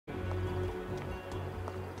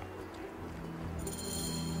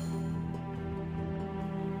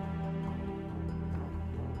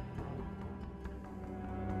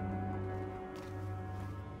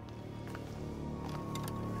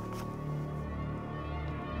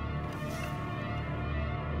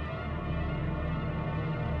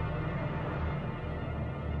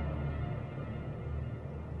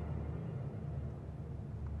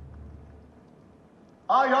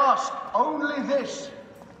I ask only this,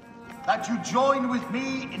 that you join with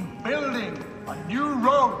me in building a new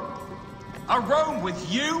Rome. A Rome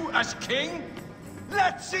with you as king?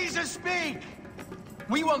 Let Caesar speak!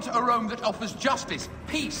 We want a Rome that offers justice,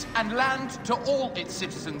 peace, and land to all its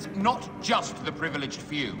citizens, not just the privileged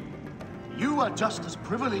few. You are just as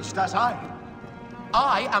privileged as I.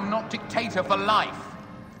 I am not dictator for life.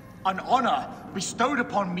 An honor bestowed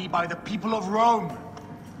upon me by the people of Rome.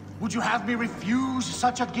 Would you have me refuse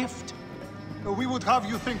such a gift? We would have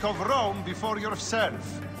you think of Rome before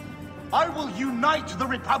yourself. I will unite the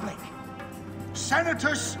Republic.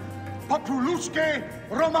 Senatus Populusque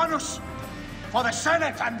Romanus. For the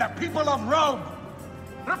Senate and the people of Rome.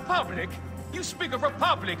 Republic? You speak of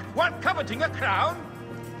republic while coveting a crown?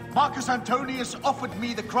 Marcus Antonius offered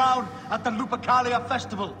me the crown at the Lupercalia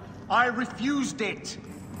festival. I refused it.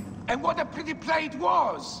 And what a pretty play it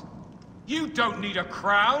was! You don't need a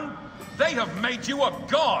crown. They have made you a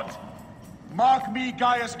god. Mark me,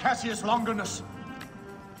 Gaius Cassius Longinus.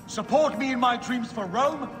 Support me in my dreams for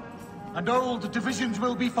Rome, and old divisions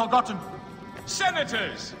will be forgotten.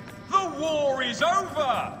 Senators, the war is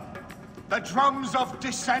over! The drums of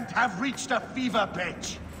dissent have reached a fever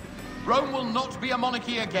pitch. Rome will not be a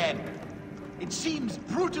monarchy again. It seems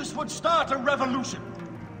Brutus would start a revolution.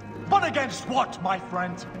 But against what, my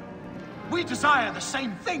friend? We desire the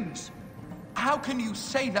same things. How can you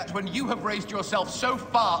say that when you have raised yourself so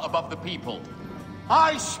far above the people?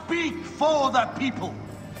 I speak for the people.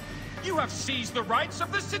 You have seized the rights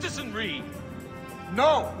of the citizenry.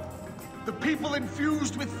 No. The people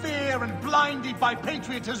infused with fear and blinded by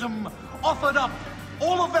patriotism offered up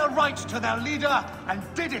all of their rights to their leader and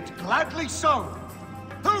did it gladly so.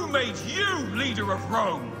 Who made you leader of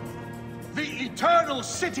Rome? The eternal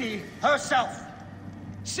city herself.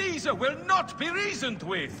 Caesar will not be reasoned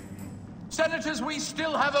with. Senators, we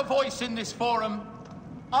still have a voice in this forum.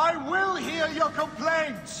 I will hear your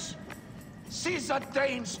complaints. Caesar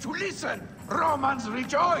deigns to listen. Romans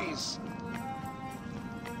rejoice.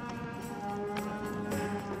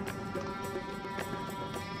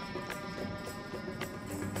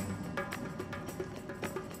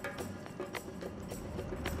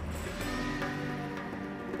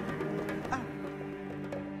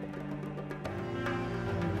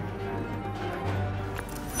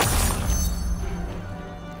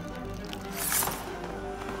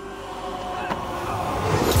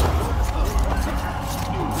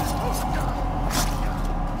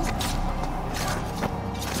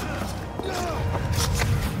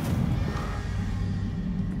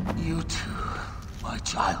 You too, my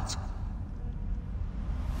child.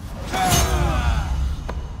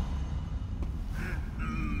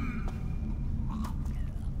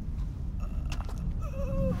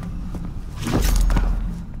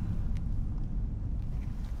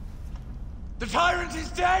 The tyrant is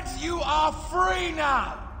dead. You are free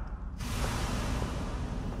now.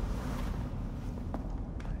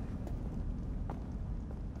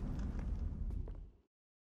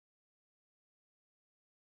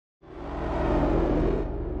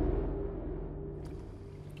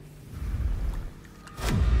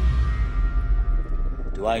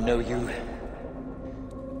 Do I know you?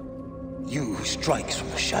 You who strikes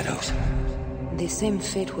from the shadows. The same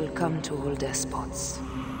fate will come to all despots.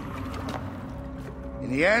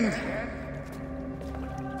 In the end,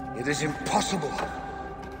 it is impossible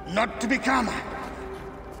not to become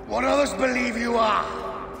what others believe you are.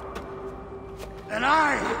 And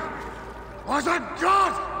I was a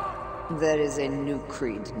god! There is a new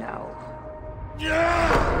creed now.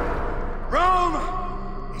 Yeah!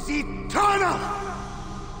 Rome is eternal!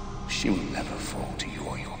 She will never fall to you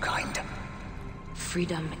or your kind.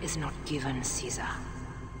 Freedom is not given, Caesar.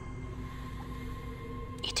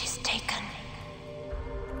 It is taken.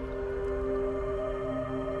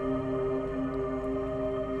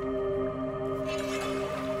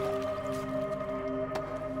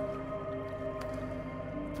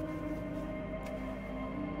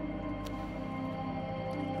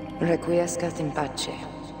 Requiescat in pace,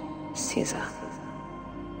 Caesar.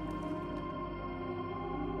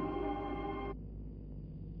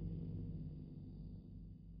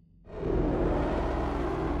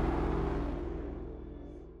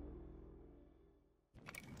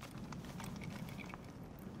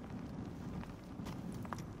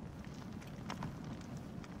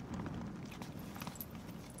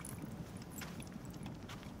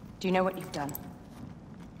 Do you know what you've done?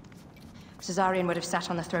 Caesarion would have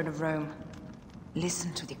sat on the throne of Rome.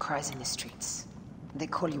 Listen to the cries in the streets. They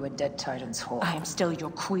call you a dead tyrant's whore. I am still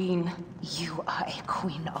your queen. You are a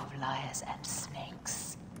queen of liars and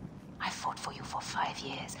snakes. I fought for you for 5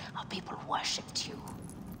 years. Our people worshipped you.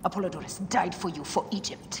 Apollodorus died for you, for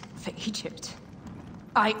Egypt. For Egypt.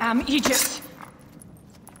 I am Egypt!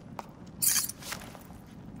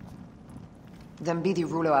 Then be the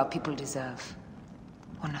ruler our people deserve,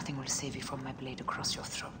 or nothing will save you from my blade across your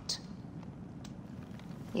throat.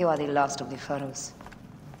 You are the last of the pharaohs.